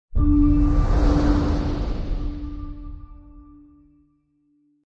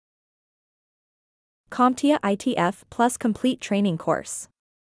CompTIA ITF Plus Complete Training Course.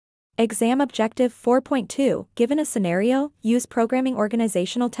 Exam Objective 4.2. Given a scenario, use programming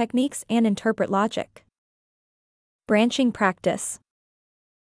organizational techniques and interpret logic. Branching practice.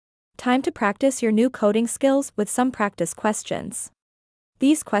 Time to practice your new coding skills with some practice questions.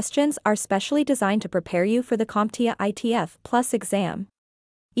 These questions are specially designed to prepare you for the CompTIA ITF Plus exam.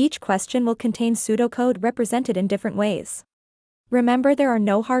 Each question will contain pseudocode represented in different ways. Remember, there are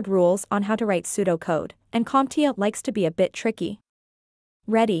no hard rules on how to write pseudocode, and CompTIA likes to be a bit tricky.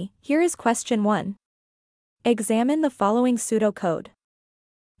 Ready? Here is question 1. Examine the following pseudocode.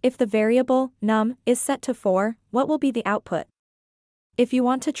 If the variable num is set to 4, what will be the output? If you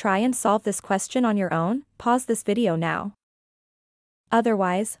want to try and solve this question on your own, pause this video now.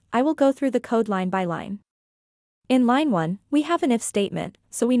 Otherwise, I will go through the code line by line. In line 1, we have an if statement,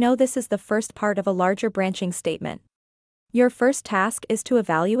 so we know this is the first part of a larger branching statement. Your first task is to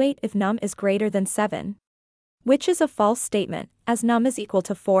evaluate if num is greater than 7. Which is a false statement, as num is equal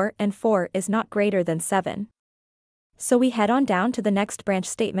to 4 and 4 is not greater than 7. So we head on down to the next branch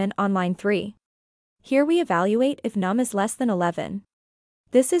statement on line 3. Here we evaluate if num is less than 11.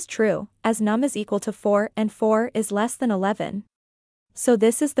 This is true, as num is equal to 4 and 4 is less than 11. So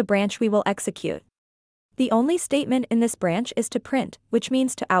this is the branch we will execute. The only statement in this branch is to print, which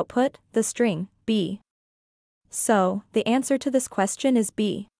means to output the string b. So, the answer to this question is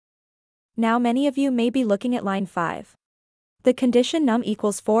B. Now many of you may be looking at line 5. The condition num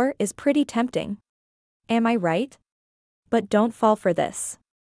equals 4 is pretty tempting. Am I right? But don't fall for this.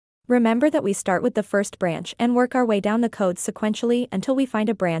 Remember that we start with the first branch and work our way down the code sequentially until we find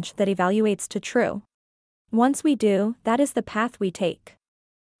a branch that evaluates to true. Once we do, that is the path we take.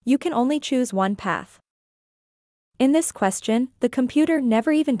 You can only choose one path. In this question, the computer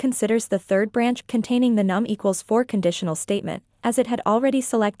never even considers the third branch containing the num equals 4 conditional statement, as it had already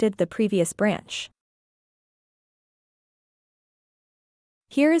selected the previous branch.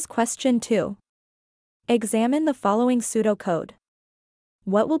 Here is question 2. Examine the following pseudocode.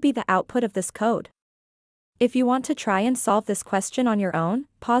 What will be the output of this code? If you want to try and solve this question on your own,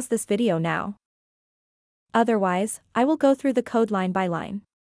 pause this video now. Otherwise, I will go through the code line by line.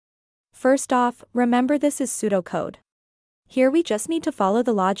 First off, remember this is pseudocode. Here we just need to follow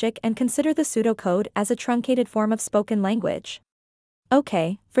the logic and consider the pseudocode as a truncated form of spoken language.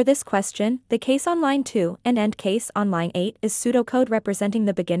 Okay, for this question, the case on line 2 and end case on line 8 is pseudocode representing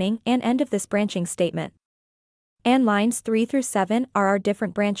the beginning and end of this branching statement. And lines 3 through 7 are our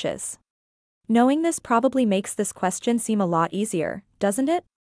different branches. Knowing this probably makes this question seem a lot easier, doesn't it?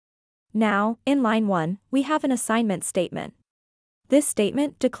 Now, in line 1, we have an assignment statement. This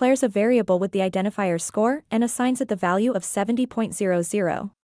statement declares a variable with the identifier score and assigns it the value of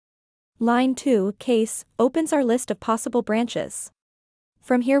 70.00. Line 2, case, opens our list of possible branches.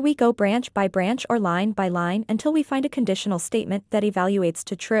 From here we go branch by branch or line by line until we find a conditional statement that evaluates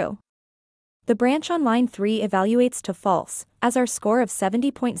to true. The branch on line 3 evaluates to false, as our score of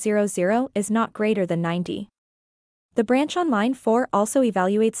 70.00 is not greater than 90. The branch on line 4 also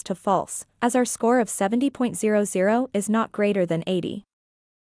evaluates to false, as our score of 70.00 is not greater than 80.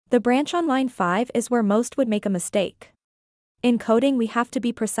 The branch on line 5 is where most would make a mistake. In coding we have to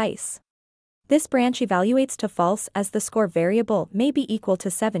be precise. This branch evaluates to false as the score variable may be equal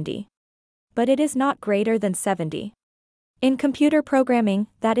to 70. But it is not greater than 70. In computer programming,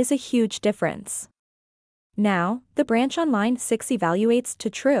 that is a huge difference. Now, the branch on line 6 evaluates to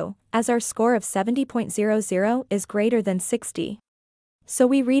true, as our score of 70.00 is greater than 60. So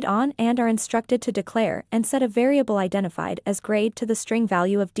we read on and are instructed to declare and set a variable identified as grade to the string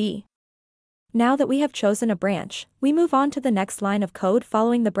value of d. Now that we have chosen a branch, we move on to the next line of code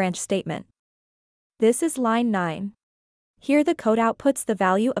following the branch statement. This is line 9. Here the code outputs the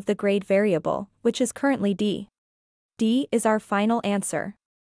value of the grade variable, which is currently d. D is our final answer.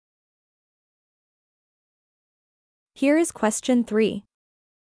 Here is question 3.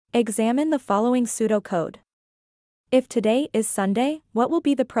 Examine the following pseudocode. If today is Sunday, what will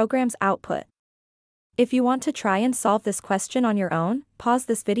be the program's output? If you want to try and solve this question on your own, pause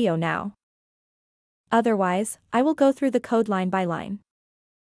this video now. Otherwise, I will go through the code line by line.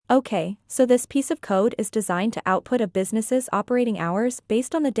 Okay, so this piece of code is designed to output a business's operating hours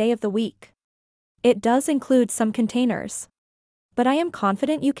based on the day of the week. It does include some containers. But I am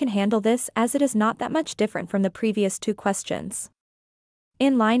confident you can handle this as it is not that much different from the previous two questions.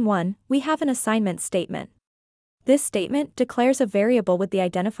 In line 1, we have an assignment statement. This statement declares a variable with the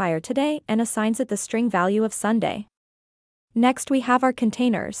identifier today and assigns it the string value of Sunday. Next we have our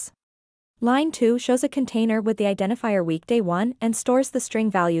containers. Line 2 shows a container with the identifier weekday 1 and stores the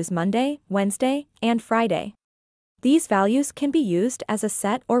string values Monday, Wednesday, and Friday. These values can be used as a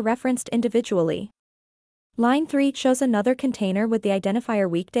set or referenced individually. Line 3 shows another container with the identifier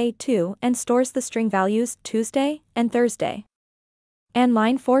weekday 2 and stores the string values Tuesday and Thursday. And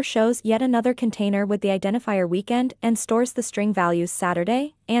line 4 shows yet another container with the identifier weekend and stores the string values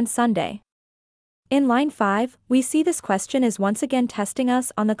Saturday and Sunday. In line 5, we see this question is once again testing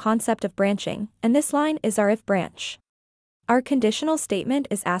us on the concept of branching, and this line is our if branch. Our conditional statement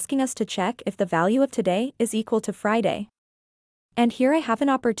is asking us to check if the value of today is equal to Friday. And here I have an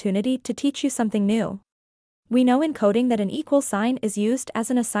opportunity to teach you something new. We know in coding that an equal sign is used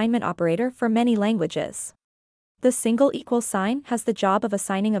as an assignment operator for many languages. The single equal sign has the job of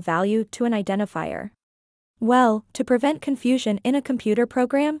assigning a value to an identifier. Well, to prevent confusion in a computer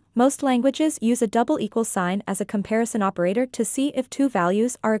program, most languages use a double equal sign as a comparison operator to see if two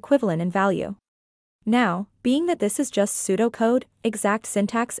values are equivalent in value. Now, being that this is just pseudocode, exact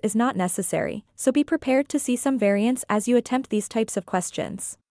syntax is not necessary, so be prepared to see some variance as you attempt these types of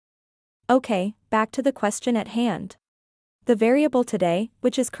questions. Okay, back to the question at hand. The variable today,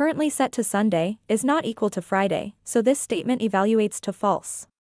 which is currently set to Sunday, is not equal to Friday, so this statement evaluates to false.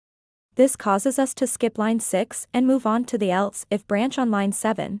 This causes us to skip line 6 and move on to the else if branch on line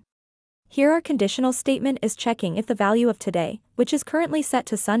 7. Here our conditional statement is checking if the value of today, which is currently set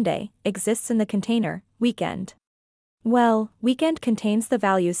to Sunday, exists in the container, weekend. Well, weekend contains the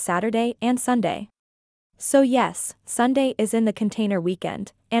values Saturday and Sunday. So yes, Sunday is in the container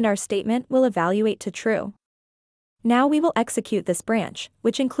weekend, and our statement will evaluate to true. Now we will execute this branch,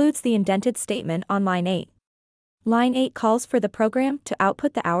 which includes the indented statement on line 8. Line 8 calls for the program to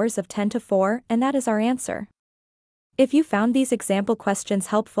output the hours of 10 to 4, and that is our answer. If you found these example questions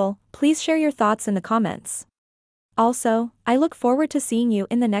helpful, please share your thoughts in the comments. Also, I look forward to seeing you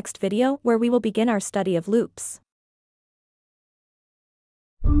in the next video where we will begin our study of loops.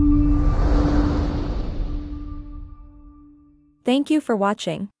 Thank you for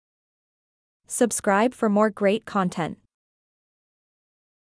watching. Subscribe for more great content.